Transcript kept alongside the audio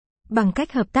Bằng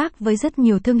cách hợp tác với rất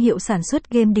nhiều thương hiệu sản xuất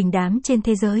game đình đám trên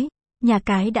thế giới, nhà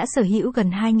cái đã sở hữu gần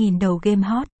 2.000 đầu game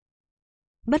hot.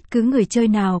 Bất cứ người chơi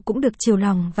nào cũng được chiều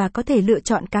lòng và có thể lựa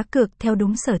chọn cá cược theo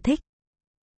đúng sở thích.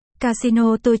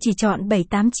 Casino tôi chỉ chọn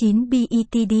 789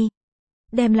 BETD.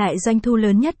 Đem lại doanh thu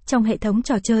lớn nhất trong hệ thống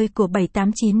trò chơi của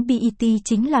 789 BET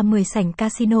chính là 10 sảnh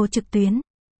casino trực tuyến.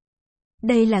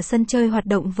 Đây là sân chơi hoạt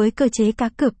động với cơ chế cá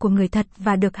cược của người thật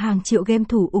và được hàng triệu game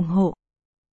thủ ủng hộ.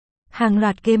 Hàng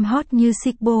loạt game hot như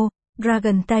Sigbo,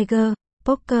 Dragon Tiger,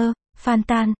 Poker,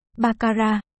 Fantan,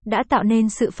 Baccarat đã tạo nên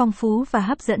sự phong phú và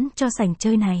hấp dẫn cho sảnh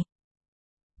chơi này.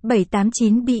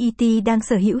 789 BET đang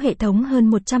sở hữu hệ thống hơn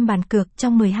 100 bàn cược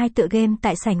trong 12 tựa game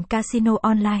tại sảnh casino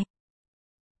online.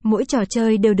 Mỗi trò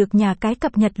chơi đều được nhà cái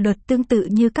cập nhật luật tương tự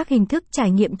như các hình thức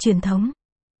trải nghiệm truyền thống.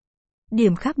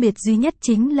 Điểm khác biệt duy nhất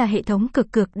chính là hệ thống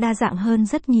cược đa dạng hơn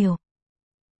rất nhiều.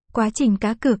 Quá trình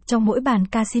cá cược trong mỗi bàn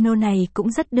casino này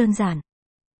cũng rất đơn giản.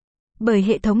 Bởi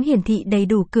hệ thống hiển thị đầy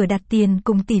đủ cửa đặt tiền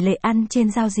cùng tỷ lệ ăn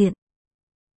trên giao diện.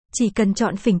 Chỉ cần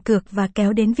chọn phỉnh cược và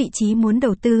kéo đến vị trí muốn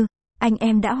đầu tư, anh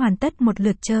em đã hoàn tất một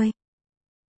lượt chơi.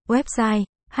 Website: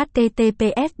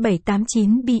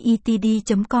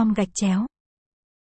 https://789betd.com/.